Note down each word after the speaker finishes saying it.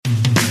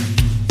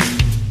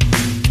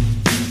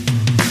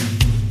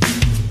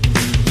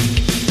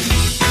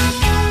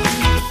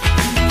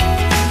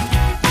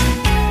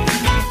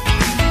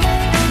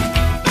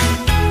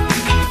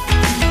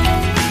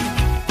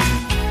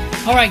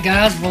right,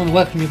 guys, I want to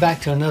welcome you back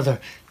to another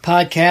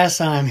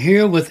podcast. I'm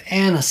here with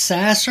Anna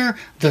Sasser,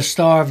 the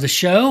star of the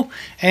show,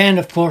 and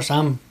of course,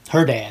 I'm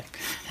her dad.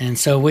 And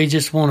so we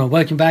just want to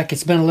welcome you back.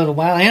 It's been a little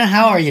while. Anna,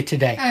 how are you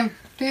today? I'm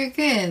doing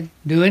good.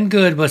 Doing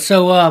good. But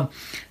so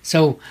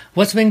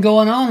what's been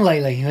going on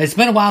lately? It's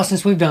been a while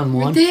since we've done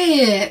one. We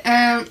did.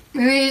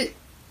 We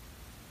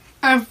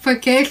on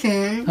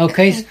vacation.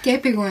 Okay.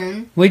 Escaping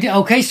one. We did.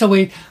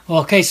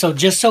 So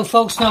just so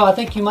folks know, I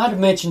think you might have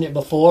mentioned it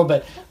before,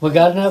 but we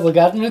got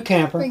a new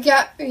camper. We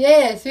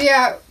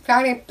are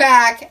finally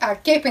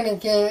back camping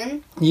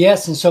again.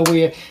 Yes, and so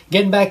we're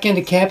getting back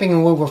into camping,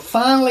 and we were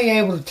finally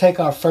able to take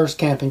our first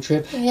camping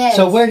trip. Yes.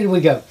 So where did we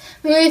go?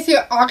 We went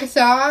to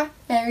Arkansas,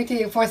 and we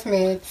did Fort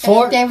Smith,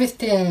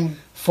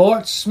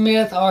 Fort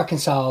Smith,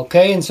 Arkansas.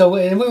 Okay, and so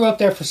we were up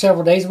there for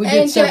several days. We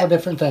did several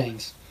different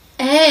things.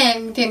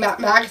 And we did Mount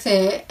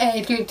Magazine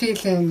and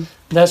Tucson.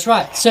 That's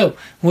right. So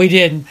we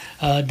did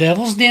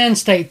Devil's Den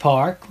State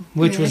Park,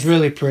 which was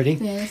really pretty.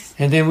 Yes.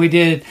 And then we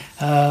did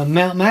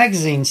Mount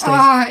Magazine State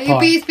Park.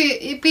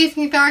 It beats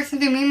me back to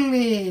the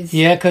memories.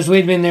 Yeah, because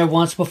we'd been there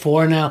once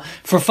before. Now,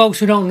 for folks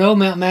who don't know,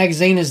 Mount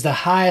Magazine is the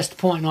highest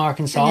point in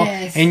Arkansas.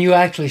 Yes. And you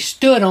actually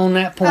stood on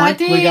that point. I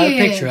did. We got a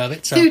picture of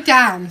it. So 2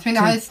 times when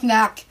I was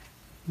snack.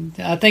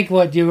 I think,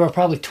 you were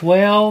probably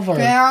 12 or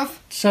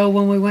 12. so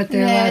when we went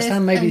there last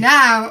time, maybe. And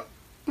now,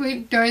 we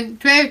doing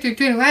 12 to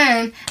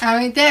 21. I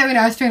went there when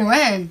I was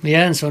 21.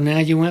 Yeah, and so now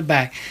you went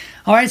back.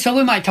 All right, so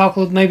we might talk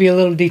maybe a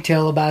little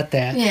detail about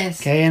that. Yes.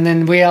 Okay, and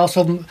then we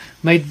also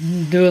may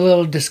do a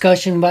little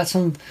discussion about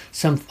some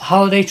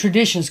holiday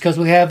traditions because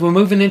we're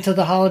moving into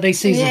the holiday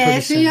season pretty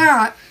soon. Yes, we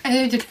are. And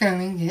we're just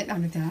going to get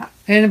on with that.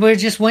 And we're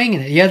just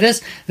winging it. Yeah,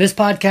 this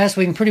podcast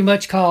we can pretty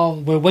much call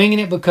we're winging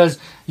it because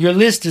your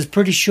list is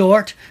pretty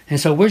short,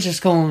 and so we're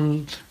just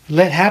going to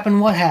let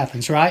happen what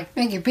happens, right?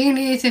 Make it big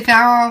news of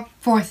our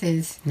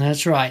forces.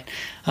 That's right.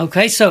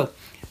 Okay, so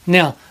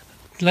now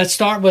let's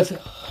start with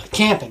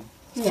camping.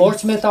 Yes. Fort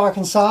Smith,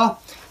 Arkansas.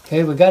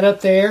 Okay, we got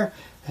up there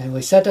and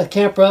we set the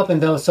camper up,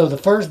 and so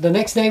the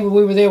next day we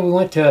were there, we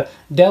went to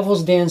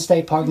Devil's Den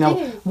State Park. Now,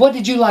 what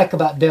did you like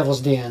about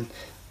Devil's Den?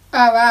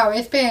 Oh wow,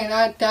 it's been a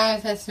lot of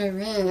times since we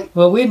went.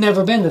 Well, we'd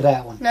never been to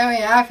that one. No, we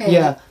haven't.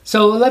 Yeah,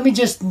 so let me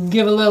just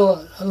give a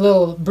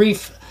little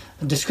brief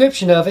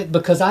description of it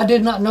because I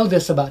did not know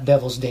this about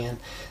Devil's Den.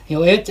 You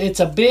know, it's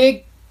a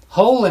big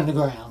hole in the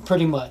ground,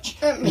 pretty much.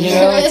 You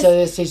know,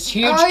 it's this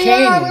huge canyon.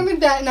 Yeah, I remember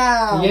that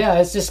now. Yeah,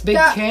 it's this big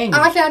canyon.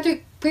 I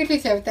took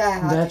pictures of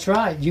that. That's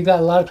right. You got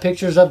a lot of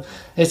pictures of.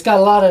 It's got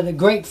a lot of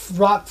great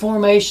rock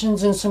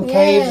formations and some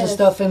caves and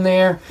stuff in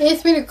there.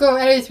 It's really cool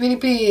and it's really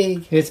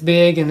big. It's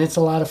big and it's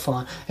a lot of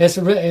fun. It's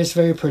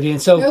very pretty.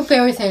 And so no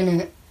bears in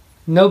it.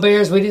 No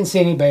bears. We didn't see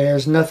any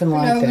bears. Nothing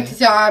like that. No, we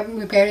saw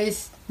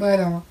bears.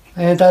 Well,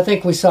 and I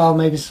think we saw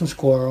maybe some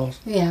squirrels.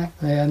 Yeah.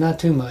 Yeah, not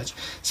too much.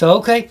 So,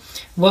 okay.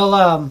 Well,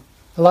 a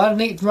lot of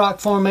neat rock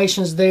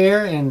formations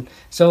there. And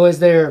so is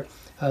there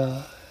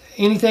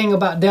anything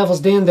about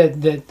Devil's Den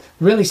that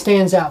really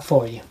stands out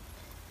for you?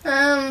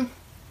 I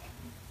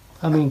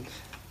mean,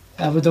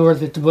 was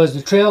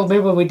the trail,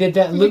 remember we did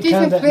that loop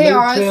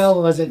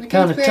trail? Was it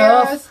kind of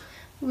tough?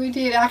 We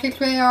did active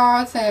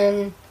trails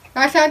and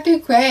that's not too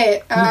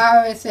great.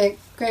 I was a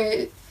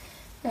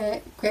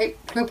great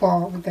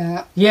football with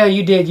that. Yeah,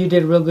 you did. You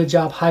did a real good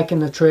job hiking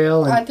the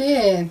trail. And I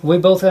did. We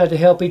both had to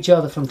help each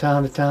other from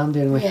time to time,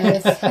 didn't we?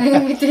 Yes,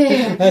 we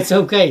did. That's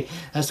okay.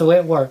 That's the way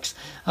it works.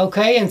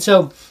 Okay, and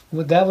so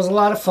that was a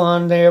lot of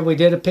fun there. We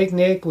did a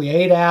picnic. We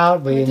ate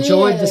out. We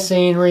enjoyed the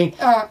scenery.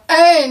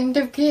 And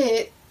the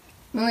kid,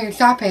 when we were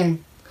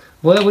shopping.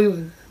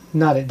 Well,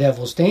 not at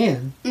Devil's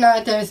Den. Not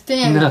at Devil's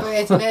Den, no. but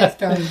it's another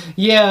story.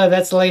 Yeah,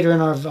 that's later in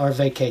our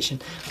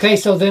vacation. Okay,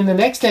 so then the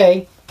next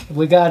day,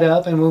 we got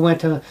up and we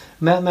went to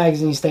Mount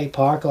Magazine State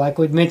Park. Like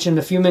we'd mentioned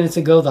a few minutes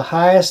ago, the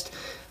highest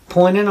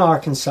point in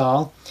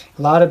Arkansas.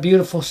 A lot of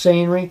beautiful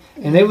scenery.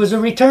 And it was a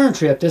return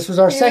trip. This was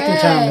our second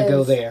time to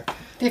go there.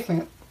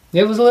 Different.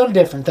 It was a little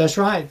different. That's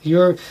right.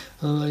 You're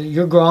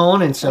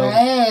grown, and so... I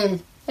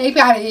am.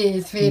 Everybody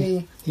is,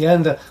 really. Yeah,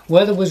 and the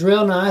weather was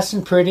real nice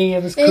and pretty.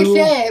 It was cool.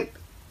 Except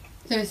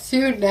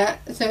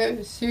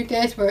the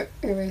days where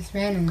it was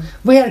raining.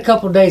 We had a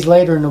couple of days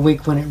later in the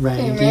week when it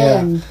rained.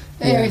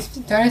 It was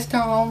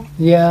thunderstorm.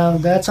 Yeah,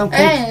 that's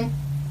okay. And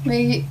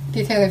we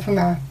decided from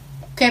our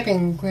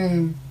camping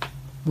room.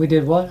 We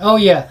did what? Oh,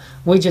 yeah.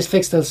 We just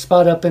fixed a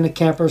spot up in the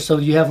camper so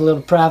you have a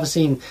little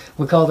privacy, and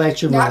we call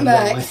that your room. Not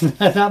much.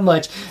 Not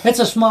much. It's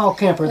a small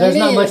camper. There's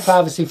not much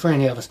privacy for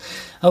any of us.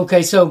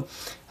 Okay, so,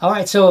 all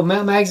right. So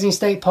Mount Magazine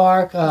State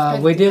Park,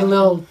 we did a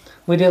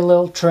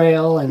little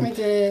trail and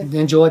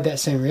enjoyed that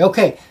scenery.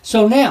 Okay,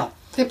 so now.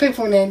 The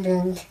Bigfoot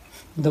landing.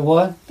 The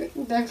what? The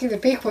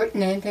Bigfoot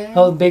landing.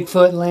 Oh, the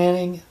Bigfoot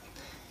landing.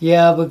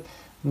 Yeah, but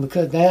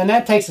because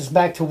that takes us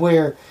back to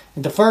where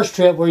the first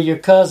trip where your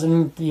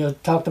cousin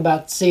talked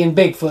about seeing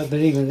Bigfoot, but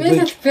even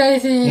this is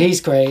crazy.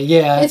 He's crazy.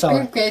 Yeah, it's all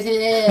right. Crazy.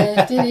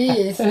 Yeah,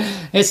 it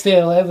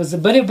is.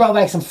 But it brought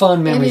back some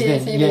fun memories.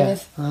 It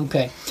is.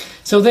 Okay.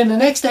 So then the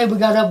next day we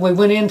got up, we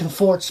went into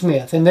Fort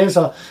Smith, and there's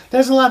a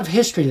lot of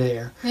history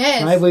there.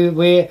 Yes.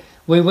 Right.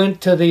 We we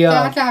went to the.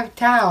 That's out of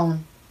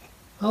town.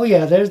 Oh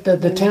yeah, there's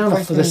the town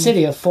of the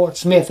city of Fort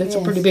Smith. It's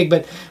a pretty big,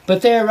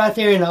 but there, right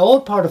there in the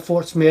old part of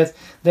Fort Smith,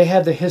 they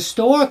have the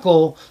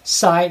historical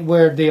site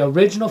where the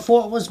original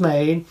fort was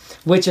made,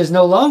 which is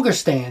no longer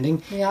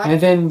standing. Yeah.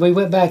 And then we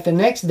went back the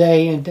next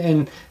day and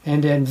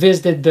then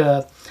visited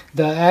the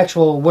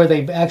actual where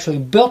they actually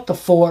built the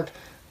fort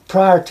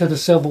prior to the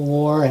Civil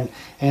War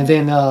and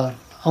then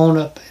on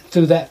up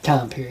through that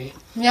time period.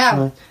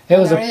 Yeah. It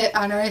was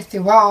I noticed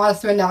the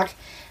walls were not.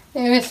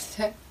 It was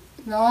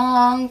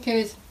long.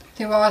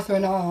 The walls were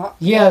not.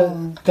 Yeah,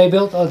 long. they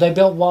built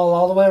wall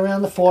all the way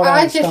around the fort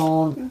out of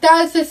stone.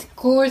 That's just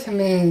cool to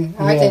me.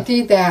 I Yeah.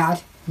 did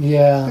that.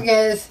 Yeah.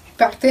 Because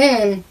back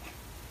then,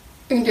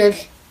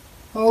 just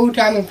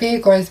old-timey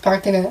vehicles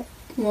parked in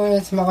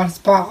one small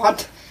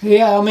spot.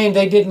 Yeah, I mean,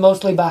 they did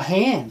mostly by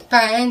hand.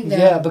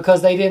 Yeah,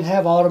 because they didn't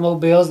have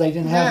automobiles, they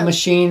didn't have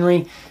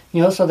machinery,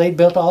 so they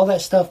built all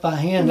that stuff by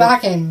hand.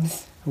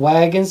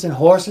 Wagons and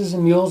horses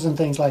and mules and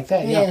things like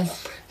that. Yeah.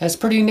 Yes. It's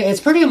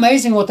pretty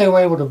amazing what they were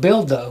able to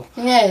build, though.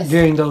 Yes.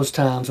 During those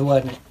times,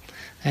 wasn't it?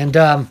 And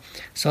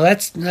so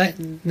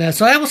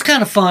that was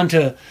kind of fun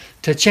to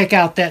check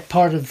out that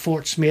part of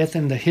Fort Smith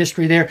and the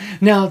history there.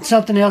 Now,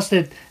 something else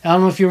that I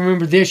don't know if you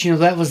remember this,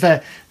 that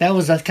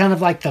was kind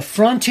of like the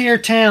frontier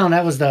town.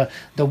 That was the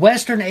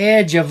western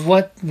edge of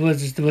what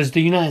was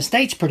the United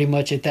States pretty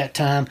much at that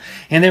time,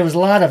 and there was a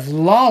lot of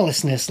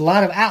lawlessness, a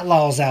lot of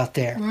outlaws out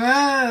there.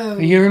 Wow.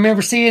 You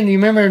remember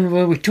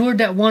when we toured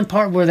that one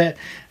part where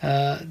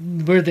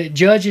the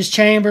judge's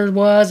chamber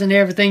was and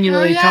everything?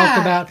 They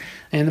talked about.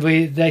 And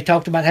they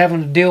talked about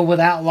having to deal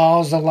with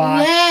outlaws a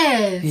lot.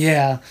 Yes.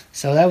 Yeah.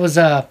 So that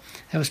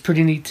was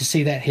pretty neat to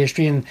see that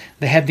history. And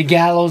they had the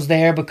gallows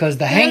there because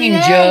the hanging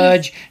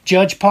judge,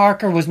 Judge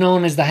Parker, was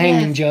known as the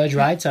hanging judge,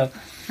 right? So.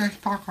 Judge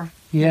Parker.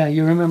 Yeah,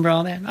 you remember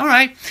all that? All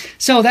right.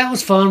 So that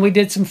was fun. We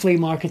did some flea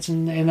markets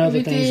and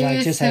other things.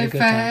 I just had a good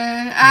time.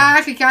 Yeah. I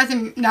actually got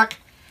some, not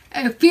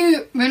a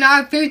few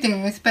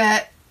things,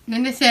 but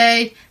then to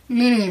say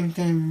many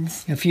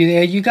things.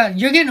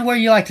 You're getting where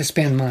you like to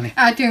spend money.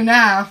 I do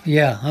now.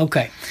 Yeah,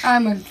 okay.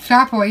 I'm a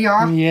shopper,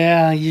 y'all.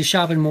 Yeah, you're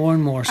shopping more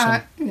and more.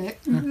 So.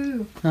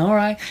 All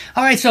right.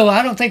 So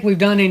I don't think we've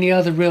done any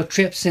other real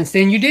trips since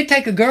then. You did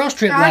take a girls'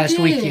 trip last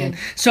weekend.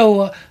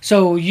 So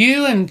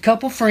you and a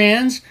couple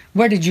friends,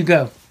 where did you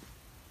go?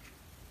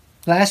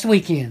 Last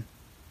weekend.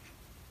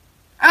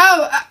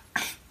 Oh,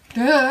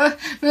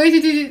 we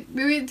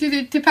went to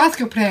the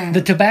Tabasco plant.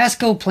 The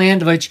Tabasco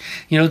plant, which,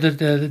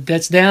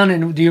 that's down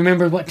in, do you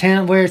remember what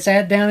town, where it's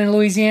at down in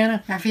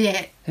Louisiana?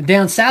 Lafayette.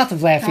 Down south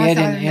of Lafayette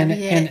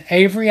in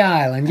Avery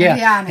Island. Yeah.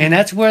 Avery Island. And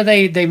that's where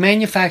they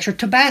manufacture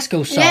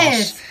Tabasco sauce.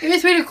 Yes. It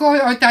was really cool.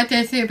 I thought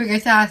that's it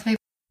because I was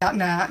that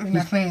night with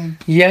my friend.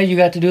 Yeah, you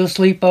got to do a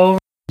sleepover.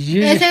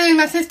 Yeah,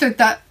 my sister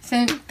that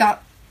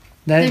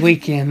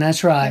weekend.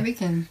 That's right. That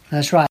weekend.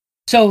 That's right.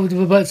 So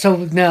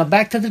now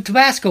back to the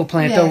Tabasco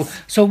plant.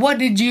 Yes. So what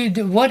did you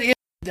do? What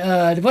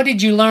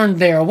did you learn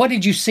there? What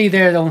did you see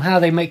there on how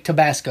they make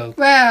Tabasco?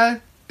 Well,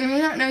 I may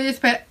not know this,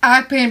 but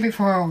I've been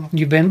before.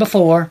 You've been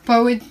before.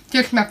 But with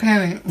just my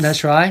parents.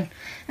 That's right.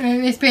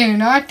 And it's been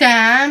a long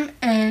time,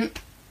 and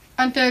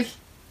I just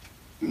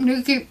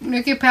looking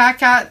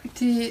back at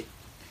the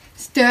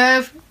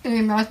stuff, it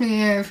reminds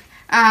me of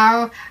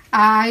how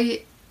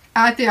I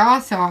at the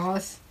art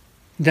sauce.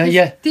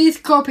 These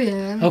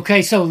scorpions.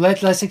 Okay, so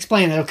let's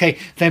explain it. Okay,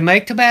 they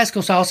make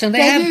Tabasco sauce, and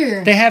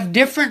they have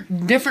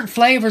different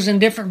flavors and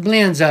different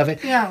blends of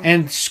it. Yeah.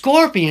 And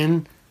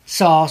scorpion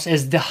sauce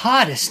is the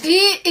hottest.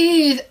 It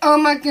is. Oh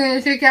my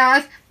goodness, you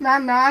guys! My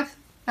mouth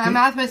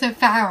was on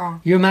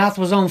fire. Your mouth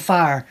was on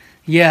fire.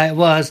 Yeah, it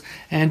was.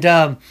 And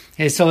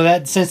so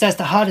that since that's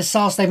the hottest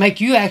sauce they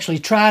make, you actually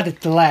tried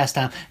it the last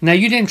time. Now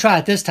you didn't try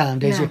it this time,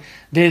 did you?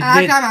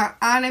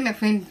 I let my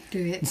friend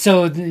do it.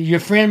 So your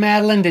friend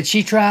Madeline, did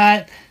she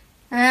try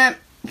it?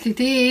 She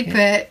did,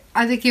 but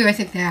I think it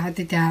wasn't there at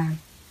the time.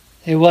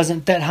 It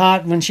wasn't that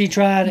hot when she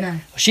tried it?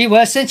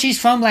 No. Since she's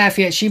from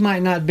Lafayette, it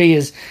might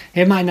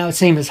not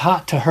seem as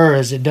hot to her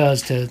as it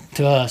does to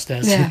us,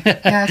 does it?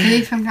 Yeah,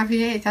 she's from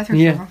Lafayette, that's for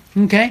sure.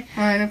 Okay.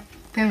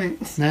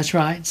 Parents. That's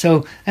right.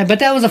 So, but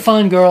that was a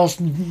fun girls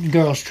trip.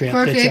 Girls trip.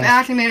 I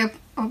actually made up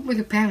with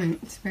the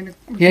parents.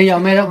 Y'all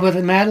met up with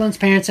Madeline's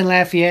parents in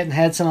Lafayette and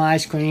had some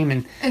ice cream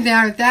and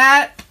there was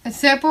that, a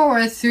supper or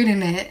a food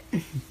in it.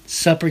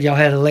 Supper. Y'all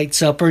had a late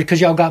supper because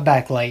y'all got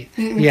back late.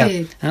 We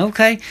did.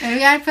 Okay. And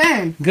we had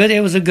fun. Good.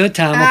 It was a good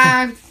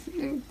time.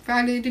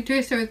 Probably the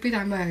twist was Big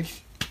Time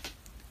Rush.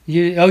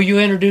 You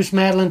introduced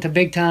Madeline to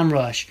Big Time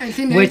Rush,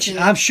 which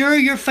I'm sure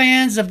your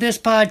fans of this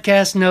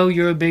podcast know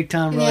you're a Big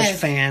Time Rush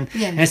fan,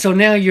 and so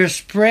now you're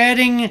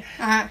spreading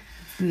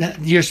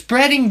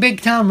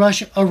Big Time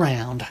Rush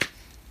around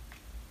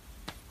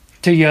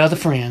to your other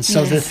friends,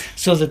 so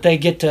that they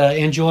get to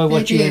enjoy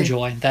what you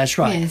enjoy. That's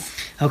right. Yes.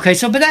 Okay,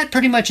 but that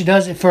pretty much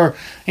does it for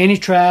any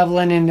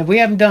traveling, and we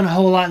haven't done a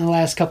whole lot in the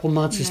last couple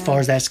months as far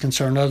as that's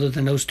concerned, other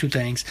than those two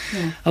things.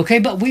 Yeah. Okay,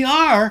 but we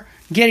are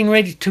getting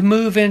ready to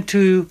move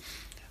into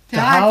the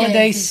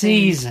holiday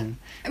season.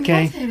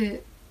 Okay.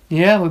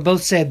 Yeah, we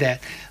both said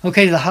that.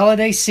 Okay, the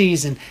holiday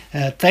season.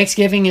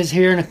 Thanksgiving is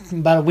here in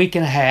about a week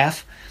and a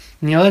half.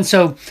 And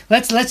so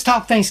let's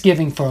talk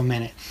Thanksgiving for a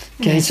minute.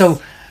 Okay, Yes.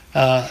 so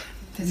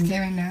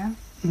Thanksgiving now.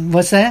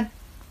 what's that?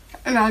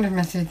 Another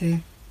message.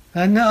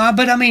 No,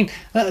 but I mean,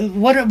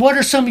 what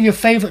are some of your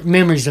favorite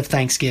memories of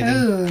Thanksgiving?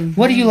 Ooh.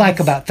 What do you like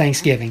about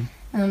Thanksgiving?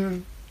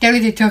 There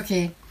was a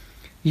turkey.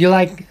 You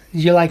like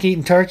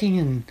eating turkey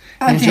and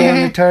I enjoying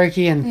do. the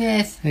turkey and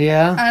Yes.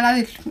 yeah,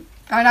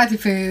 I like the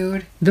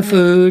food. the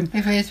food.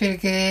 The food is really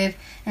good.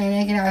 And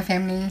hanging out with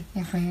family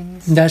and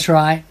friends. That's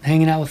right,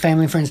 hanging out with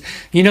family and friends.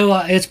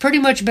 It's pretty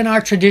much been our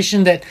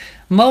tradition that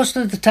most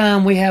of the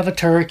time we have a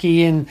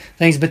turkey and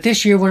things, but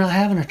this year we're not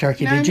having a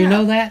turkey. No, Did you no.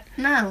 know that?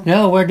 No.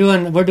 No, we're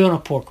doing a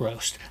pork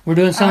roast. We're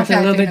doing something a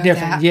I little did bit know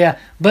different. that. Yeah,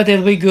 but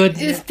it'll be good.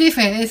 It's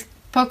different. It's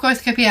pork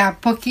roast could be a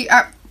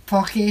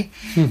porky.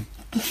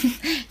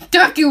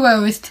 Turkey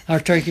roast.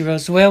 Our turkey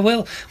roast. Well,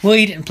 we'll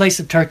eat it in place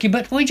of turkey,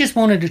 but we just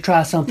wanted to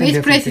try something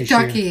different Misplaced this year.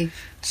 turkey.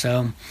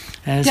 So,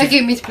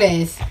 Turkey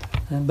misplaced.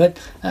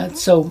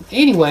 so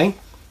anyway,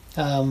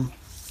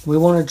 we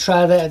want to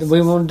try that.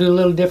 We want to do a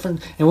little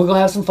different, and we're gonna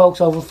have some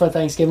folks over for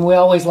Thanksgiving. We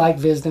always like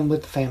visiting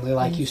with the family,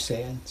 like you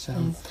said. So,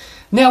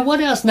 now what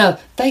else? Now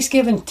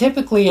Thanksgiving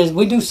typically is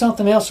we do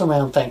something else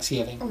around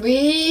Thanksgiving.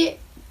 We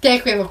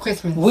decorate for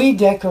Christmas. We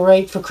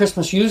decorate for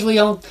Christmas. Usually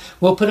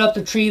we'll put up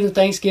the tree the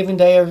Thanksgiving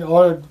day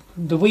or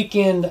the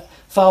weekend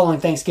following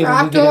Thanksgiving.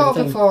 We get After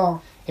or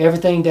before?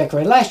 everything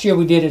decorated. Last year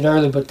we did it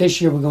early, but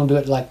this year we're going to do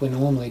it like we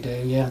normally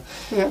do. Yeah.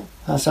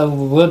 So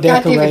we'll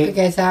Got different decorate.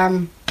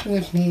 because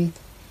usually,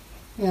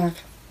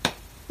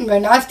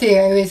 but last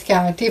year it was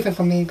kind of different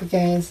for me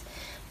because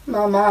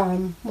my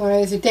mom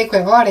wanted to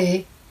decorate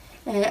early,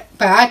 but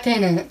I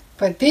didn't.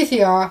 But this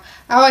year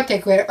I would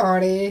decorate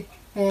early,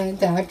 and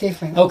that's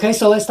different. Okay,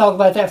 so let's talk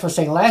about that for a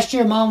second. Last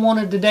year Mom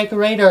wanted to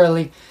decorate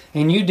early,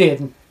 and you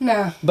didn't,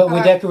 No. but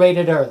we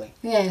decorated early.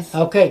 Yes.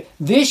 Okay,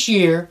 this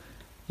year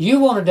you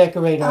want to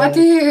decorate early, I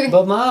do.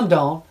 but Mom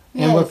don't,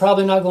 and we're Yes.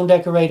 probably not going to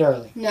decorate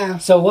early. No.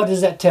 So what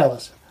does that tell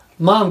us?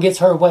 Mom gets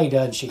her way,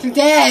 doesn't she?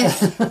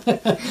 Yes.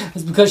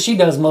 It's because she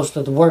does most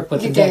of the work with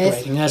the She does.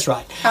 decorating. That's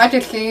right. I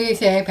just need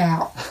to help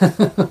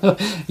out.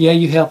 Yeah,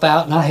 you help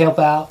out, and I help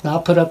out, and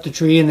I'll put up the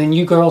tree, and then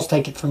you girls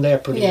take it from there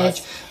pretty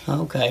Yes. much.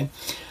 Okay.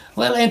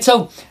 Well, and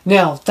so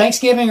now,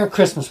 Thanksgiving or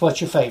Christmas, what's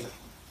your favorite?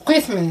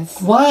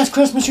 Christmas. Why is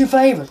Christmas your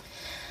favorite?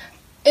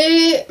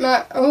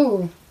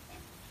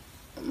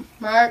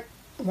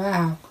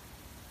 Wow.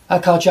 I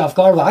caught you off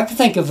guard. Well, I can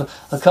think of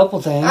a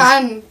couple things.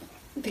 I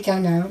think I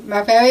know.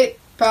 My favorite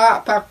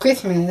part about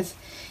Christmas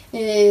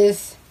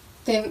is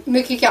the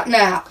Mickey got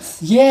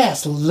naps.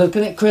 Yes,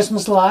 looking at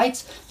Christmas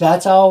lights.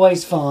 That's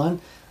always fun.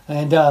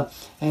 And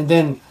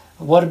then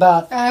what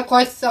about Of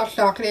course, hot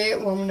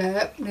chocolate, warming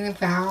up, living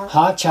power.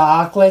 hot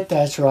chocolate?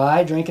 That's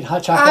right, drinking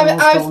hot chocolate on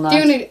I cold was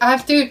nights.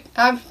 doing it.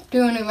 I'm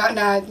doing it right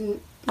now.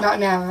 Right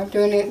now, I'm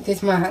doing it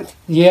this month.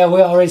 Yeah,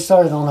 we already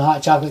started on the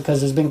hot chocolate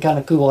because it's been kind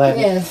of cool, haven't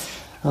it? Yes,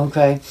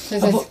 Okay.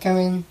 this is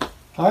coming.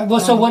 All right. Well,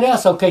 so what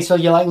else? Okay, so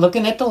you like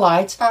looking at the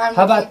lights. How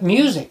about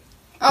music?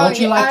 Don't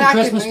you like the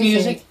Christmas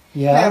music?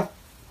 Yeah.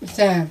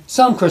 So,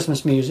 Some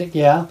Christmas music,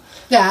 yeah.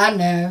 I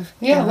know.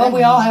 Yeah, well,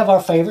 we all have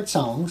our favorite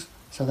songs,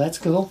 so that's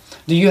cool.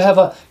 Do you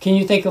have can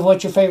you think of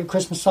what your favorite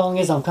Christmas song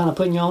is? I'm kind of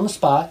putting you on the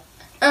spot.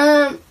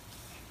 I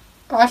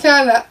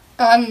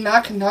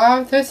not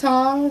know the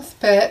songs,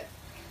 but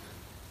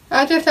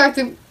I just like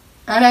to.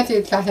 I like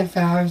to Thousand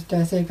Flowers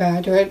does it, but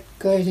I do it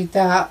good with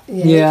that.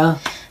 Yeah.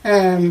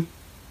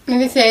 Let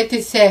me say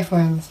the safe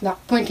ones,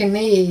 like Pointing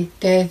Me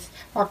does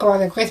Walk Around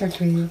the Christmas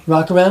Tree.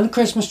 Rock Around the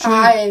Christmas Tree.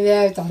 I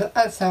love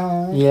that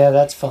song. Yeah,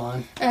 that's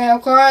fun. And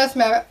of course,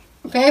 my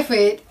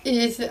favorite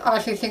is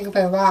also Jingle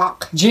Bell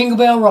Rock. Jingle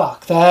Bell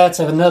Rock. That's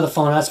another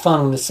fun. That's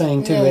fun one to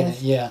sing too, isn't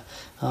it? Yes.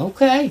 Yeah.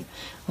 Okay.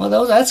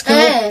 Well, that's cool.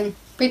 And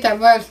Big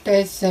Time Rush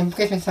does some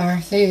Christmas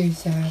songs too,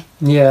 so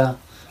Yeah.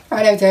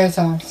 I love their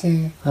songs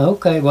too.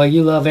 Okay. Well,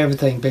 you love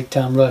everything Big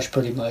Time Rush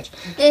pretty much.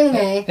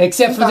 Anyway.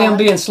 Except for them bye.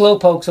 being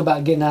slowpokes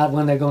about getting out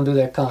when they're going to do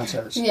their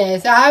concerts.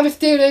 Yes, I was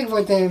still looking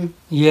for them.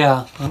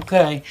 Yeah,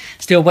 okay.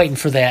 Still waiting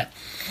for that.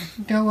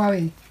 Don't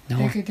worry. No.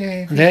 They could do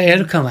it.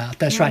 It'll come out.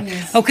 That's right.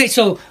 Yes. Okay,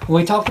 so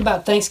when we talked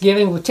about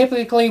Thanksgiving,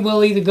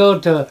 we'll either go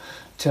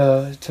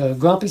to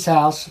Grumpy's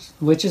house,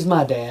 which is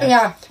my dad.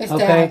 Yeah, it's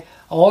Okay.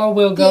 Or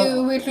we'll that. go.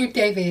 You with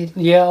David.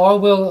 Yeah,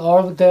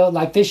 or they'll,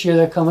 like this year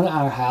they're coming to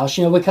our house.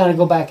 You know, we kind of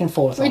go back and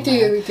forth. We on do,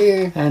 that. we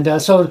do. And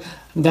so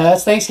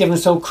that's Thanksgiving.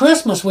 So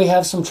Christmas, we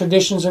have some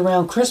traditions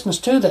around Christmas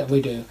too that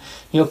we do.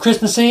 You know,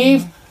 Christmas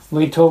Eve,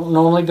 we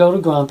normally go to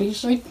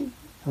Grumpy's. We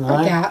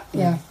Right? that,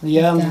 yeah.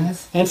 Yeah, it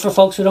does. and for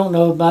folks who don't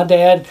know, my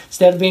dad,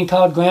 instead of being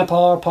called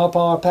Grandpa or Papa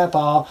or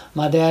Papa,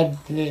 my dad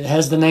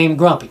has the name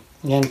Grumpy,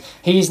 and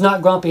he's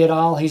not grumpy at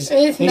all. He's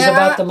It's he's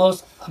not. about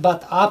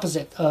the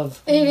opposite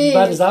of It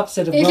about is. as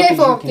opposite of Except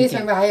grumpy for as you this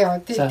can one right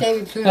here, this So-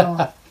 David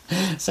Tudor.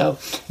 So,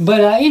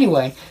 but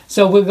anyway,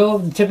 so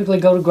typically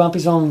go to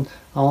Grumpy's on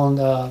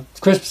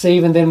Christmas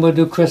Eve, and then we'll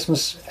do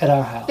Christmas at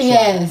our house. right?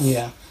 Yes.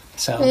 Yeah.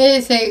 So It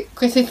is a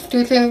Christmas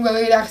tradition where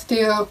we like to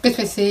do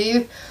Christmas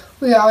Eve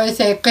we always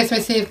say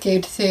Christmas Eve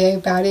gift to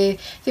everybody.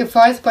 The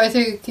first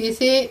person who gets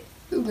it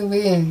will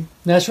win.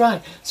 That's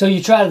right. So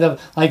you try to,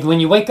 like when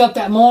you wake up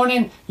that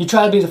morning, you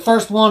try to be the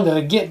first one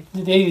to get,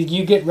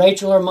 you get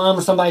Rachel or Mom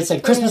or somebody say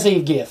Christmas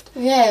Eve gift.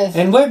 Yes.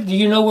 And where do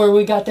you know where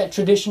we got that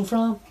tradition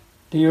from?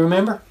 Do you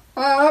remember?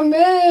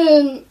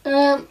 Man,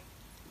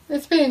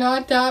 it's been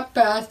not that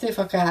fast, I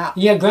forgot.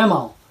 Yeah,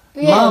 Grandma.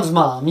 Yes. Mom's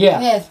mom,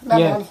 yeah. Yes, my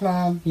Yeah. mom's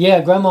mom. Yeah,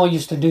 Grandma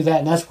used to do that,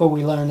 and that's where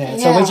we learned that.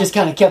 So we Yeah. just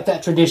kind of kept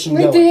that tradition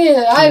We going. did.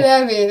 I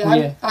love it.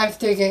 Yeah. I'm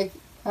still good.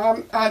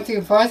 I'm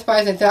the first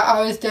person that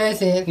always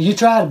does it. You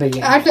try to be.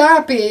 Yeah. I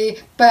try to be,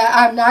 but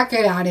I'm not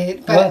good at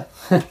it. But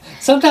Well,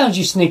 sometimes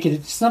you sneak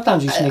it.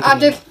 Sometimes you sneak I it.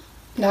 in. just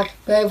not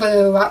wait for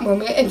the right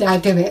moment and I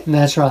do it.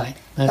 That's right.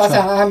 That's That's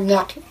right. how I'm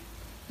not.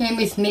 Name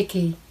is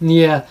Nikki.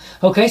 Yeah.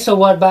 Okay. So,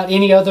 what about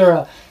any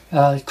other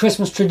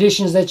Christmas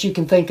traditions that you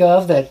can think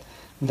of that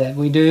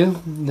we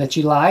do that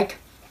you like?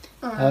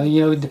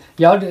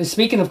 Y'all.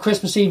 Speaking of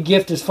Christmas Eve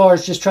gift, as far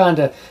as just trying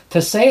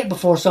to say it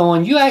before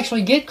someone, you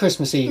actually get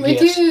Christmas Eve We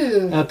gifts.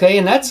 do. Okay,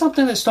 and that's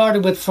something that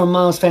started with from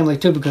Mom's family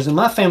too, because in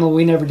my family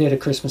we never did a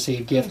Christmas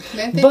Eve gift.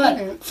 No, they But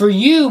didn't. for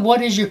you,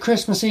 what is your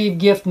Christmas Eve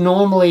gift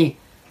normally?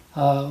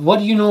 What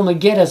do you normally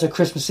get as a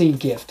Christmas Eve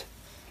gift?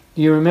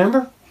 Do you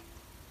remember?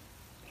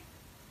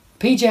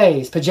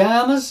 PJs,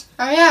 pajamas.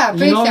 Oh yeah,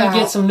 You normally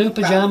get some new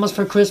pajamas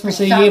for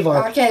Christmas Eve, or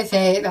I can't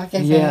say it. I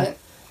can't Yeah. say it.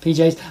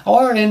 PJs,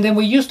 and then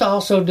we used to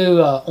also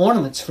do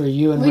ornaments for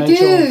you and We Rachel.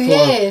 do.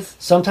 Yes.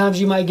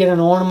 Sometimes you might get an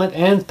ornament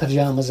and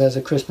pajamas as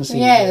a Christmas Eve.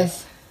 gift.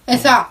 Yes. And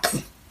socks.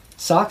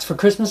 Socks for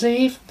Christmas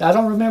Eve? I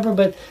don't remember,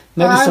 but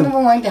maybe I some.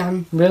 remember one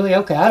time. Really?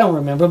 Okay, I don't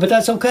remember, but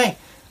that's okay.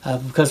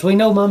 Because we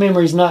know my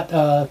memory's not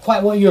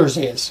quite what yours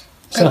is.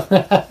 So,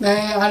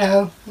 I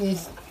know.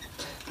 He's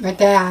right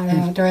there.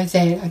 I don't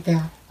say it right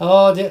there.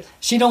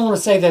 she don't want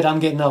to say that I'm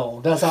getting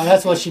old.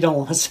 That's what she don't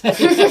want to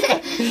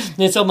say.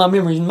 And so my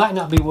memory might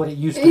not be what it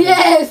used to be.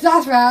 Yes,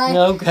 that's right.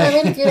 Okay. I'm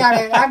really good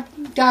at it. I'm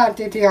done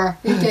it here.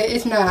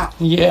 It's not.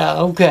 Yeah,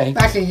 okay.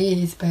 Actually, it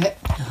is, but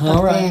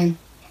All right. then,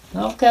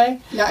 Okay.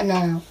 not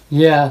now.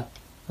 Yeah.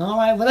 All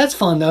right. Well, that's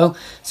fun, though.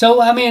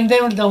 So, I mean,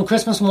 then on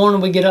Christmas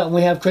morning, we get up and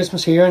we have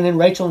Christmas here, and then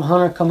Rachel and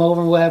Hunter come over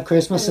and we'll have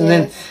Christmas. And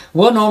then Yes.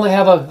 we'll normally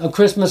have a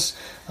Christmas,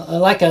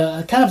 like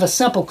a kind of a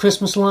simple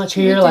Christmas lunch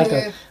here, We like do.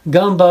 a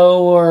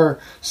gumbo or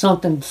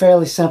something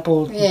fairly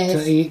simple Yes.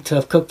 to eat,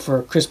 to cook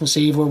for Christmas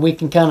Eve, where we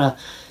can kind of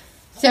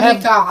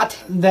Something got.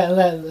 something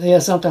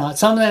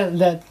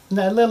like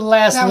that little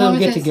last That little one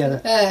get was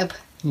together. up.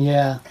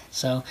 Yeah.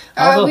 So,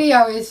 We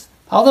always,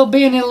 although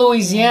being in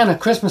Louisiana,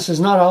 Christmas is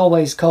not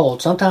always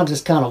cold. Sometimes it's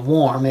kind of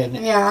warm, isn't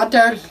it? yeah, I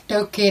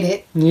don't get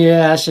it.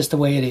 Yeah, that's just the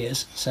way it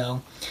is.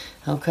 So,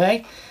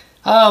 okay.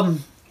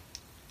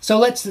 So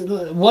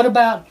what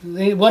about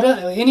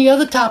any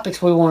other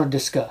topics we want to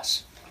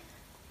discuss?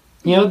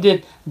 You know,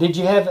 did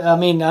you have, I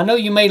mean, I know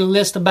you made a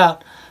list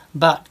about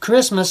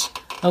Christmas.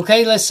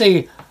 Okay, let's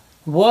see.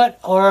 What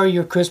are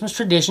your Christmas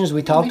traditions?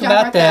 We talked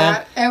about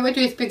that. And we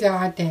do spend the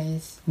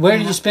holidays. Where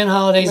do you spend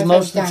holidays With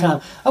most of the family.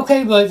 time?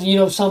 Okay,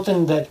 but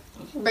something that,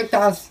 But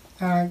that's,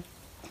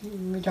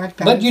 we talked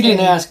about but you it.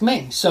 didn't ask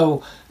me.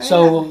 So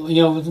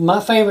my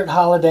favorite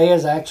holiday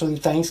is actually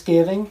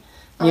Thanksgiving.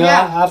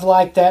 Yeah. I've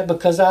liked that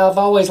because I've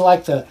always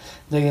liked the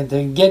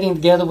getting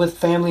together with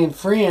family and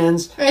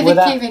friends And the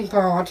giving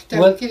part.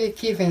 Don't get it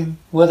giving.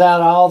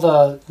 without all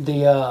the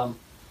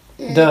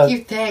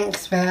Give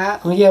thanks for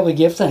that. well, yeah, we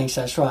give thanks.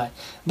 That's right.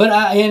 But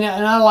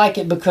I like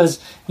it because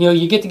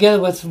you get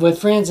together with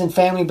friends and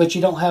family, but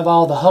you don't have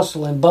all the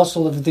hustle and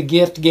bustle of the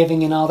gift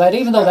giving and all that.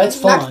 Even though that's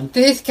fun. Like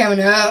this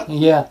coming up.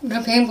 Yeah,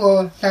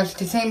 November, that's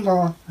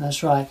December.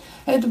 that's right.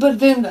 But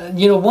then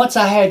once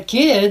I had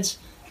kids,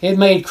 it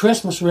made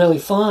Christmas really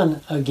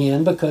fun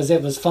again because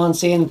it was fun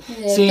seeing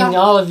that-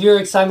 all of your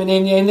excitement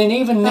and then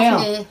even now,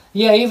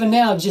 Definitely. even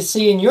now, just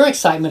seeing your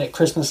excitement at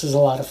Christmas is a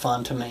lot of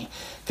fun to me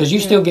because you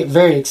still get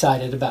very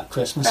excited about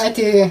Christmas. I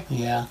do.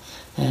 Yeah,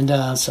 and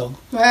so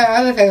My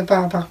other favorite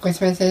part about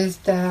Christmas is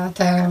that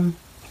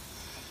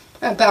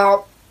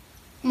about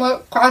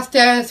what Christ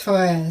does for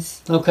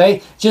us.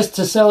 okay, just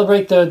to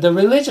celebrate the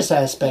religious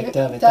aspect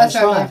of it. That's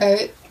That's one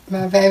right. of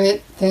my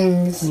favorite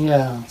things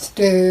Yeah. to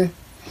do.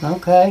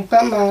 Okay.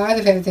 But my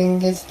other favorite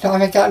thing is to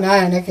make out now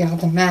and looking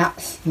at the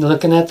maps.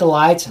 Looking at the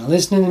lights and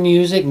listening to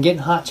music and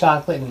getting hot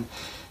chocolate and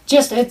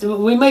just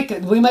we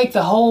make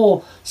the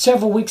whole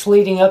several weeks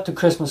leading up to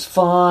Christmas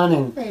fun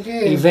and We do.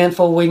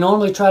 eventful. We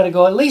normally try to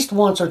go at least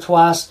once or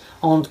twice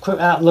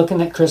out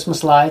looking at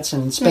Christmas lights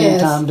and spending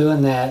Yes. time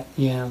doing that.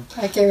 Yeah,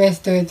 I can't wait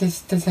to do it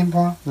this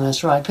December.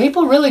 that's right.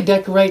 People really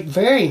decorate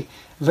very,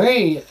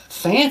 very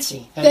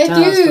fancy at They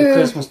times for do.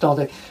 Christmas, don't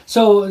they?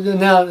 So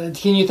now,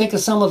 can you think of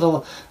some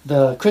of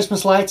the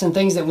Christmas lights and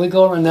things that we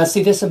go around? Now,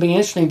 see, this will be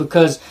interesting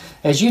because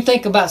as you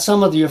think about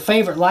some of your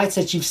favorite lights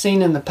that you've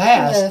seen in the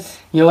past,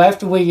 Yes.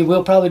 after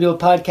we'll probably do a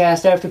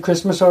podcast after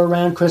Christmas or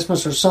around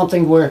Christmas or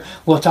something where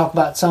we'll talk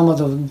about some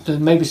of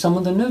maybe some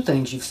of the new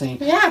things you've seen.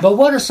 Yeah. But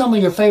what are some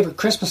of your favorite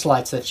Christmas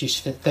lights that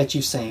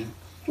you've seen?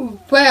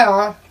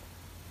 Well,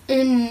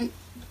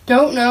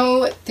 don't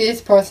know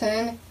this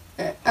person,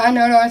 I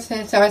know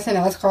since I was in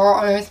high school,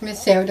 I was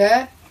Miss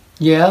Zelda.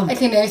 Yeah. I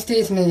think that's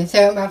Disney.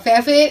 So my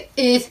favorite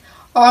is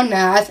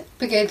Oz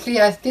because she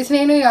has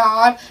Disney in the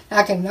yard,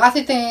 like in lots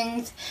of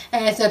things,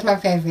 and it's just my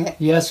favorite.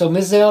 Yeah, so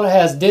Miss Zelda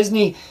has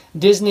Disney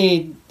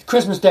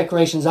Christmas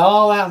decorations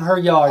all out in her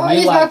yard. Oh,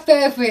 it's my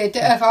favorite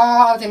of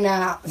all the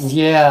nights.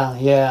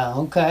 Yeah,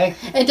 okay.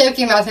 And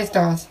Turkey my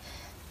sisters.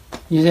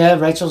 Yeah,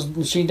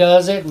 Rachel, she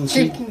does it,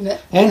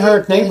 and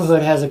her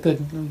neighborhood has a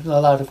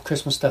lot of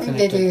Christmas stuff in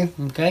it too.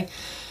 Do. Okay.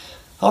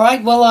 All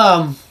right. Well,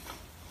 I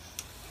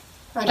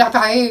talk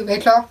about you,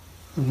 Rachel.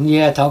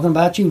 Yeah, talking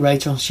about you,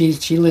 Rachel.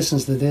 She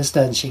listens to this,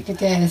 doesn't she? It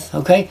does.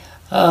 Okay.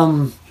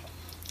 My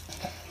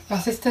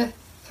sister,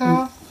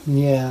 Carl.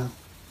 Yeah.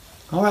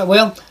 All right.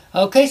 Well.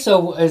 Okay.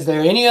 So, is there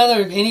any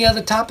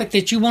other topic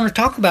that you want to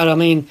talk about? I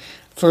mean,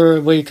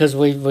 because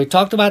we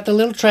talked about the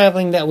little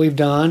traveling that we've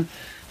done.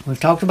 We've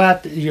talked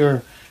about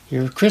your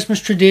Christmas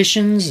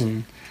traditions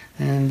and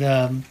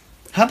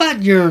how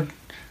about your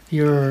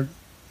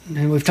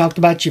and we've talked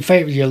about your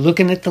favorite. You're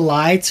looking at the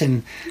lights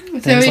and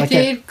things so we like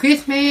did that.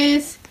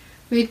 Christmas.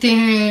 We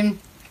did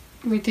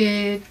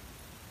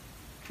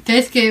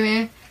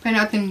Thanksgiving, but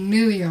not the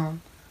New Year.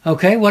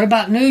 Okay, what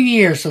about New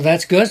Year? So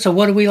that's good. So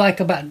what do we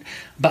like about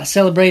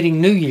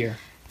celebrating New Year?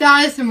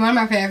 That is one of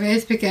my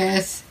favorites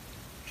because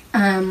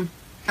I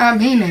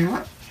mean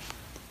it.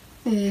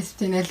 It's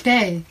the next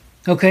day.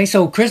 Okay,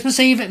 so Christmas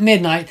Eve at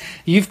midnight.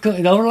 You've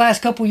over the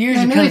last couple of years.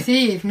 No, you New Year's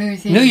Eve.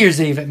 New Year's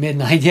Eve at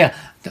midnight. Yeah,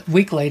 a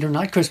week later,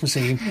 not Christmas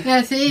Eve.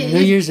 Yeah, see, New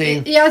Year's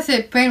Eve. Yes,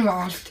 it's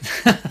brainwashed.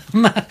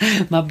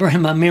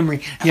 my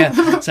memory.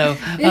 Yeah, so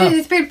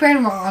It's been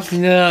brainwashed.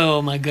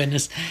 no, my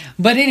goodness.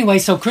 But anyway,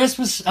 so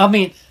Christmas. I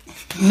mean,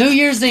 New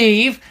Year's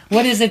Eve.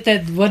 What is it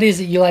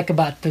you like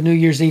about the New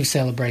Year's Eve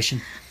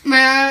celebration?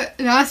 Well,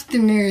 last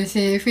New Year's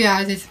Eve, we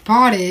had this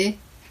party.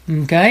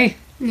 Okay.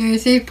 New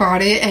Year's Eve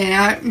party,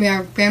 and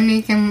our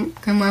family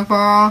come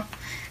over,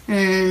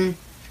 and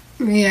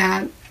we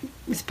had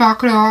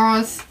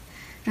sparklers,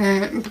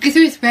 because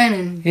it was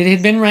raining. It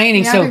had been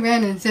raining, So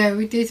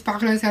we did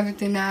sparklers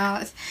everything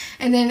else,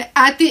 and then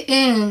at the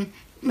end,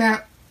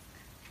 well,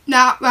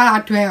 not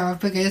at 12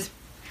 because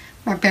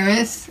my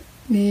parents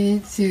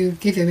need to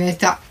give the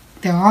rest up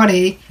the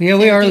party. Yeah,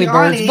 we early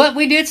birds, but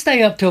we did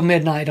stay up till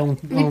midnight on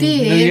New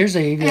Year's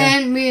Eve. Yeah.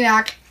 And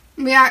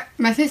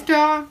my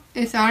sister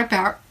is all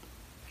about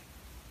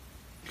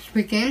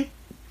speaking.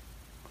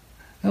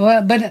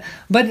 Well, but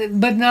we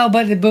did.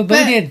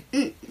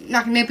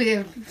 Like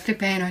maybe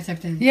Japan or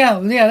something. Yeah,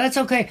 that's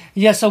okay.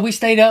 Yeah, so we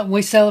stayed up and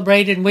we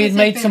celebrated and we had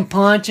made some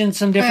punch and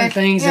some different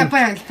things. Yeah,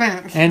 punch.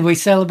 And we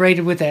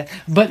celebrated with that.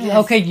 But, yes.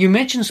 Okay, you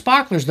mentioned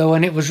sparklers, though,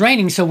 and it was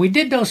raining, so we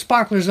did those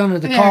sparklers under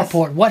the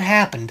carport. What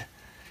happened?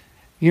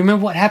 You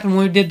remember what happened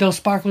when we did those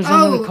sparklers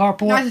under the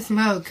carport? Not the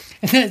smoke.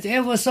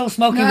 It was so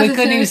smoky we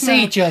couldn't even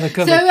see each other,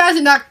 could we? So it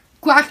was not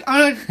quite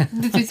under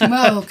the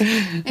smoke.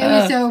 It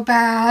was so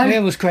bad.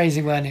 It was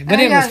crazy, wasn't it? But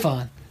it was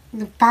fun.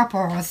 The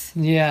poppers.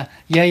 Yeah,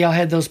 y'all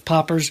had those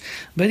poppers,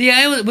 but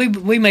yeah,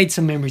 we made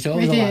some memories. It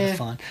was a lot of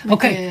fun.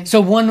 Okay,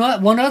 so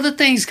one other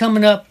thing's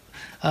coming up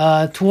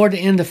toward the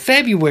end of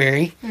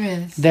February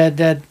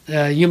that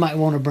you might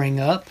want to bring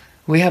up.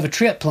 We have a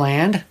trip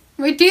planned.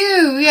 We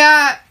do,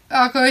 yeah.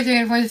 I'll go to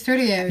Universal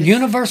Studios.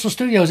 Universal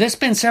Studios. It's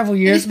been several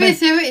years. It's been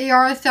several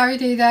years. I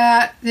did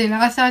that. The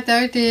last time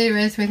I did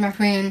was with my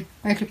friend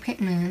Rachel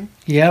Pittman.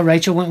 Yeah,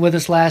 Rachel went with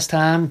us last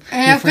time.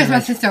 And of course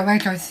my sister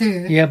Rachel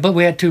too. Yeah, but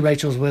we had two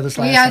Rachels with us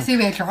last time. Yeah, two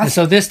Rachels. And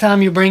so this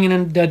time you're bringing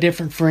in a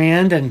different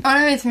friend. And oh,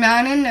 no, it's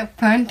Madeline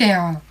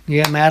Fundale.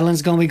 Yeah,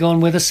 Madeline's going to be going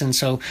with us. And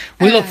so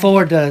we look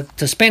forward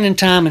to spending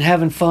time and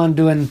having fun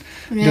doing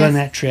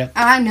that trip.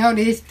 I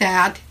noticed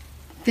that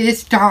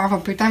this star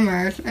from Peter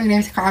her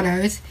name's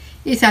Carlos,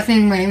 is actually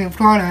in Miami,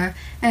 Florida,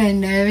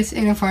 and knows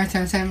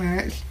Universal so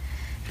much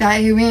that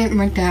he went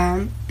one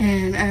time,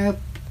 and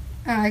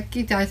I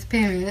get us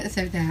parents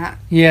of that.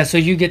 Yeah, so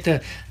you get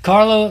to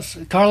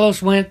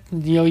Carlos went,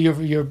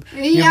 your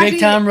big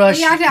time rush.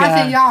 He actually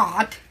has a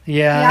yacht.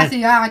 Yeah. He has a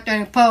yacht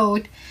and a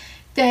boat.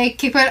 They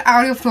keep it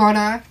out of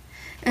Florida,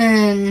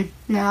 and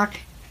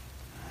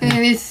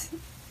they just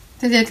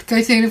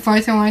go to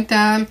Universal one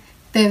time.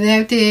 They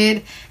loved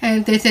it,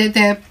 and they said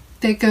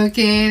they go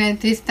again, and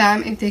this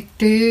time if they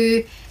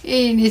do,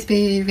 it needs to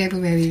be in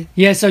February.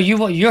 Yeah, so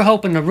you're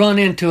hoping to run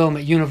into them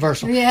at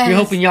Universal. Yes. You're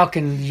hoping y'all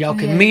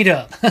can meet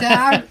up. So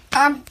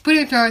I'm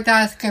pretty sure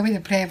that's going to be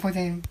the plan for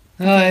them.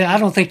 I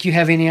don't think you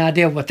have any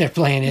idea what their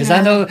plan is.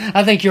 No.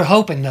 I think you're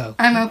hoping though.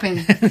 I'm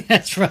hoping.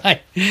 That's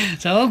right.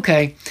 So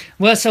okay,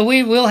 well, so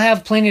we will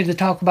have plenty to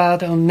talk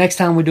about next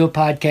time we do a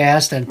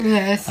podcast, and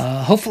yes.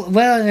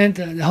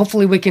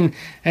 Hopefully we can.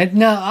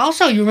 Now,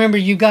 also, you remember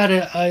you got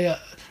a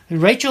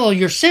Rachel,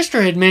 your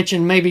sister had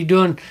mentioned maybe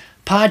doing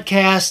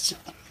podcasts.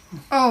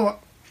 Oh,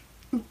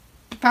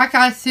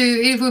 podcasts to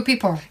interview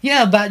people.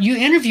 Yeah, about you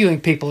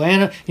interviewing people.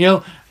 Anna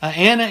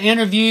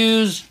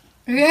interviews.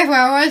 Yeah,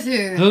 well, I was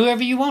to.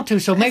 Whoever you want to.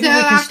 So maybe we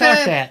can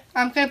start that.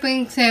 I'm gonna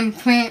bring some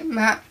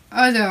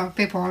other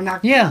people,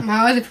 like Yeah.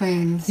 my other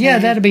friends. Yeah,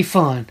 and that'd be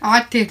fun.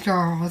 art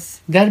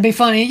teachers. That'd be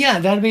funny. Yeah,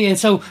 that'd be. And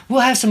so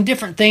we'll have some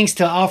different things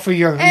to offer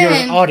your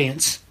And-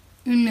 audience.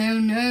 No,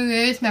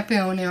 there's my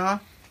pioneer.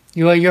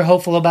 You're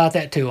hopeful about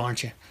that too,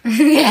 aren't you?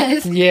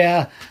 Yes.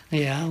 Yeah.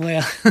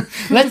 Well,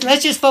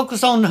 let's just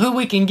focus on who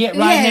we can get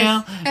right Yes.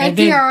 now, And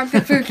then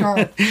the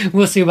future.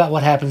 we'll see about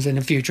what happens in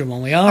the future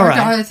when we. All I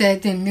right.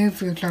 said the new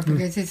future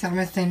because it's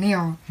almost the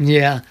new.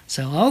 Yeah.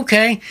 So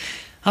okay.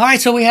 All right.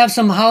 So we have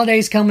some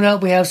holidays coming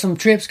up. We have some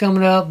trips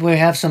coming up. We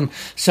have some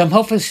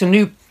hopefully some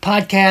new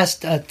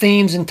podcast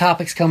themes and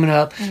topics coming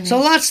up. So a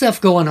lot of stuff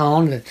going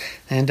on.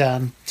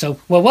 And so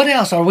well, what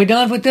else? Are we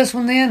done with this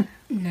one then?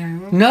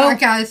 No. I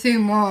got 2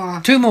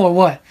 more. 2 more.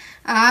 What?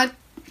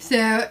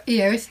 So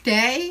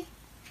yesterday,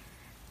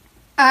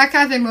 I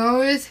got the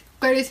most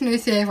greatest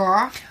news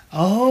ever.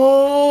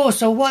 Oh,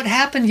 so what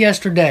happened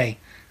yesterday?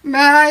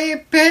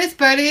 My best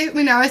buddy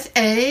when I was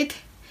 8,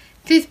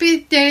 this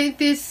been dating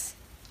this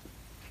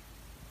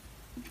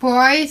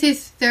boy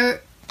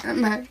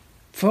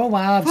For a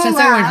while, For a since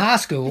they were in while. high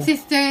school.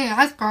 She's staying in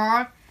high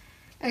school.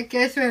 And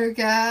guess what,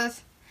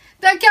 guys?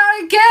 They got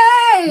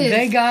engaged!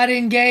 They got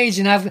engaged,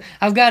 and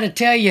I've got to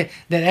tell you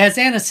that as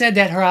Anna said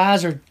that, her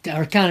eyes are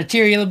kind of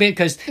teary a little bit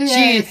because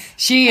Yes.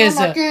 she Oh is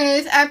my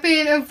goodness, I've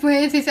been a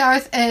friend since I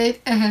was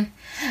 8.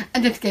 I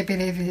just can't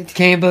believe it.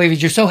 can't believe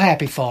it. You're so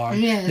happy for them.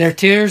 Yes. They're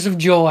tears of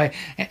joy.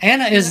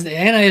 Anna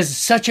is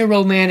such a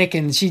romantic,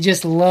 and she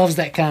just loves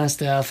that kind of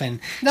stuff. And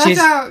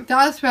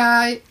That's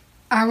why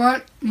I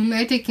want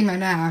romantic in my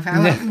life. I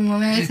want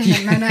romance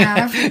in my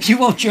life. you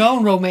want your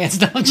own romance,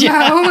 don't you?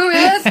 My own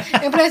romance,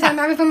 and plus I'm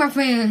happy for my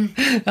friend.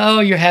 Oh,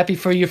 you're happy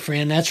for your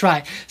friend. That's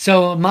right.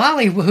 So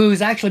Molly,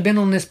 who's actually been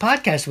on this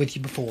podcast with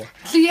you before.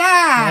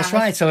 Yeah. That's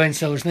right.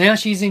 So now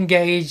she's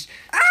engaged.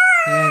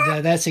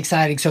 And that's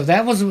exciting. So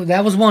that was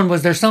one.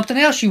 Was there something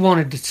else you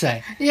wanted to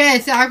say?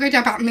 Yes, I'll go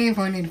talk about me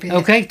for a little bit.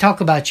 Okay, talk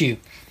about you.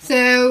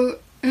 So,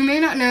 you may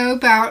not know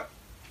about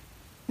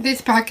this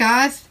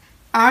podcast.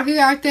 All of you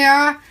out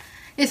there,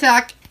 it's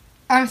like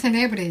I'm a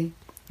celebrity.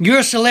 You're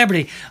a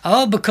celebrity.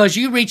 Oh, because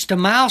you reached a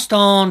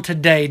milestone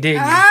today,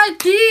 didn't you? I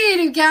did,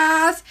 you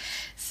guys.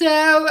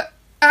 So,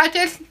 I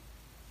just,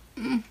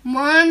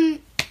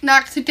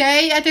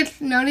 today, I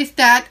just noticed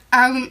that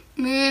I'm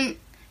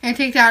and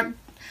TikTok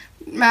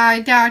my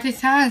daughter's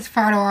son's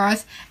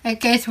followers, and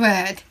guess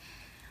what?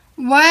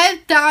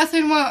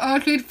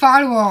 1,100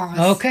 followers.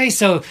 Okay,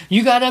 so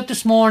you got up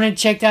this morning,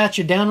 checked out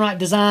your Downright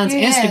Designs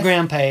Yes.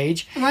 Instagram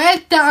page,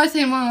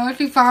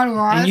 1,100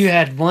 followers. and you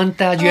had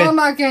 1,000. Oh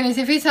my goodness,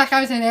 it feels like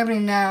I'm a celebrity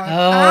now.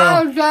 Oh.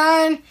 I'm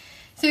trying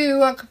to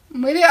work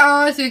really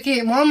hard to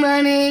get more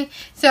money,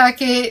 so I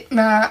get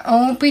my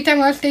own Peter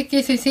Moss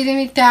tickets to see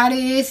the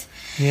daddies.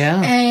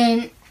 Yeah.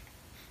 And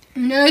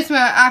you know, it's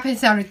my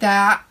episode of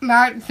that.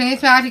 My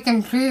things might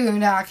come true,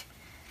 like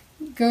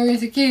going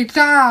to get a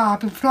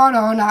job in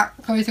Florida,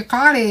 like going to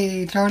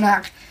college, or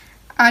like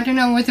I don't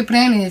know what the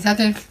plan is. I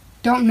just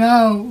don't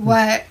know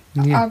what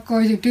Yeah. I'm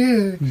going to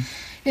do.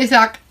 It's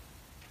like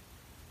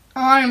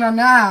all in my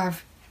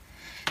life.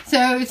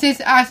 So since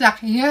I was like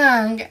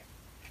young,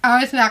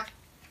 I was like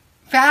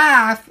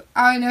 5,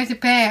 I was a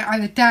parent all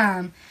the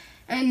time.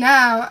 And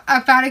now I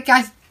finally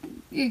got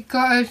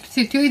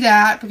to do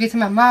that because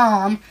my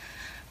mom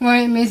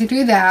wanted me to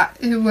do that.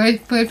 It was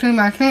between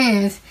my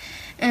friends.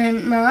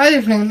 And my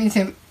other friend is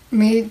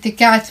meet the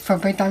guys for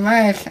Break on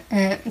Life.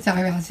 And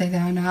sorry if I say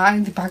that or not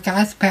in the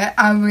podcast, but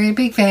I'm a really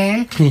big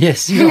fan.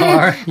 Yes, you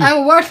are.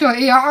 I'm a rusher,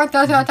 yeah,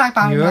 that's what I talk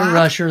about. You're a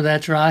rusher,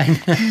 that's right.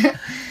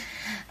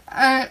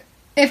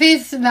 If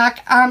it's like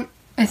I'm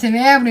a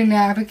celebrity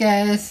now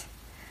because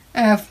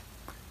of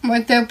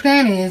what their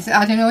plan is.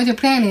 I don't know what their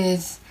plan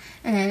is.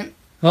 And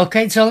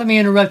Okay, so let me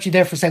interrupt you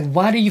there for a second.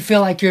 Why do you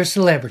feel like you're a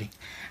celebrity?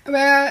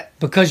 well,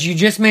 Because you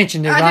just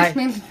mentioned it, I right? just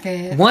mentioned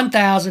it.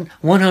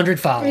 1,100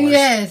 followers.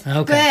 Yes,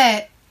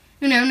 Okay.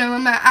 but no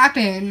matter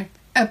happen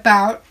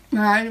about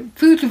my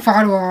future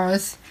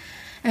followers,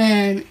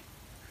 and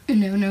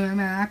no matter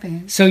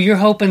happen. So you're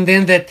hoping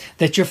then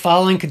that your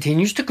following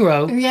continues to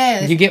grow.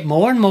 Yes. You get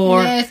more and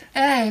more. Yes,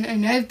 and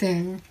another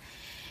thing,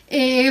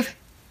 if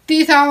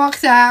this all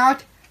works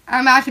out,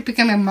 I'm actually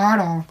becoming a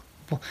model.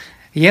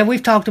 Yeah,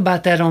 we've talked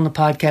about that on the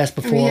podcast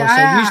before.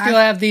 Yeah. So you still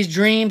have these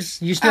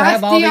dreams. You still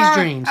have all these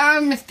dreams.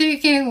 I'm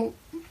sticking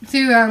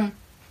to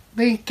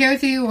being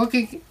guilty,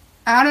 working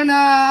out or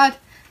not.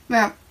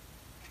 Well,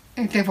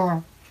 except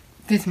for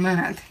this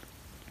month.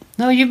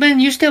 No,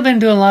 you still been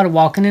doing a lot of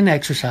walking and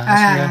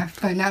exercise.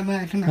 But not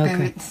much for my Okay.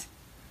 parents.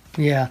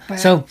 Yeah. But-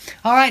 So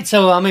all right.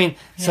 So I mean,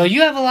 so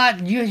you have a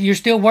lot. You're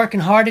still working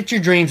hard at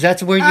your dreams.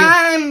 That's where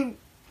you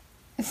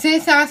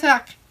Since I was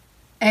like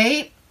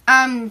 8,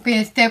 I'm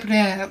been stepping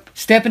up.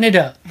 stepping it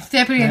up. That's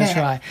Up.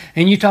 right.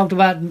 And you talked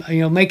about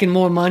making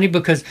more money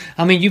because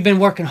I mean you've been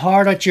working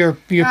hard at your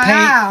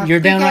have, your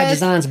Downright because-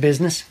 Designs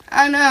business.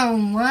 I know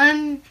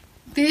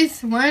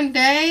one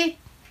day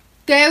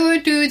they will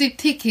do the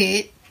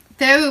ticket,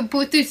 they will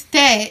put the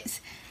stats,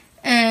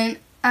 and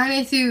I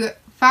need to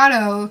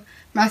follow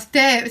my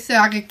steps so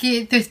I could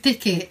get those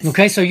tickets.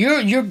 Okay, so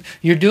you're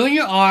doing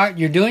your art,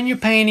 you're doing your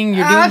painting,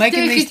 you're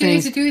making these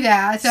things. to do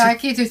that so I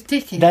get those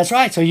tickets. That's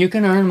right. So you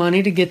can earn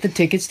money to get the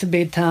tickets to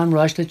Big Time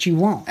Rush that you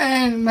want.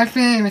 And my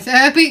famous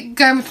epic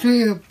come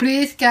through.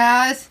 Please,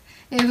 guys,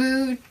 if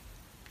you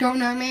don't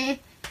know me.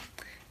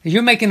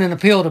 You're making an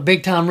appeal to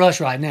Big Time Rush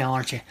right now,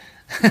 aren't you?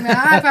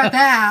 How about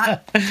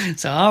that?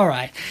 So, all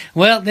right.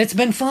 Well, it's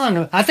been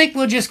fun. I think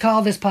we'll just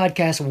call this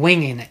podcast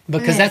Winging It,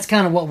 because that's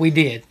kind of what we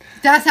did.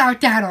 That's our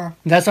title.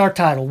 That's our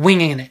title,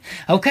 Winging It.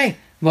 Okay.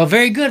 Well,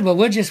 very good. Well,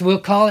 we'll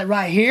call it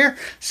right here.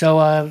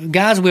 So,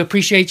 guys, we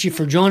appreciate you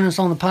for joining us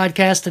on the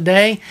podcast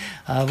today.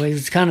 We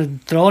was kind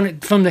of throwing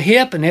it from the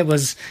hip, and it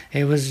was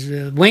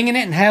winging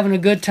it and having a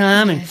good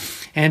time.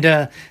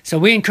 And so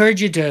we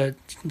encourage you to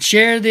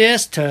share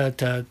this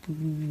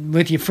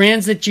with your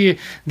friends that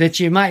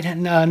you might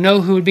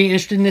know who would be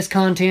interested in this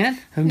content,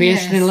 who would be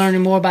interested in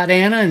learning more about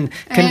Anna.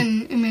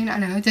 And you may not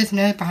know, there's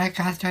another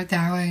podcast out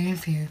there with an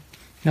interview.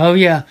 Oh,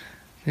 yeah.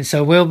 And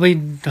so we'll be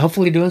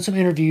hopefully doing some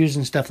interviews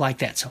and stuff like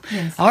that. So,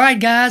 all right,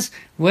 guys.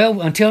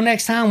 Well, until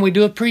next time, we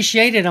do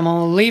appreciate it. I'm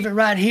going to leave it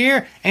right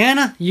here.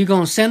 Anna, you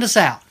going to send us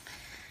out.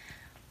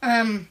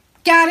 Gotta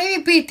live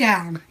it big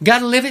time.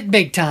 Gotta live it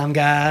big time,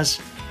 guys.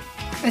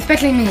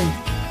 Especially me.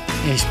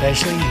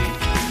 Especially you.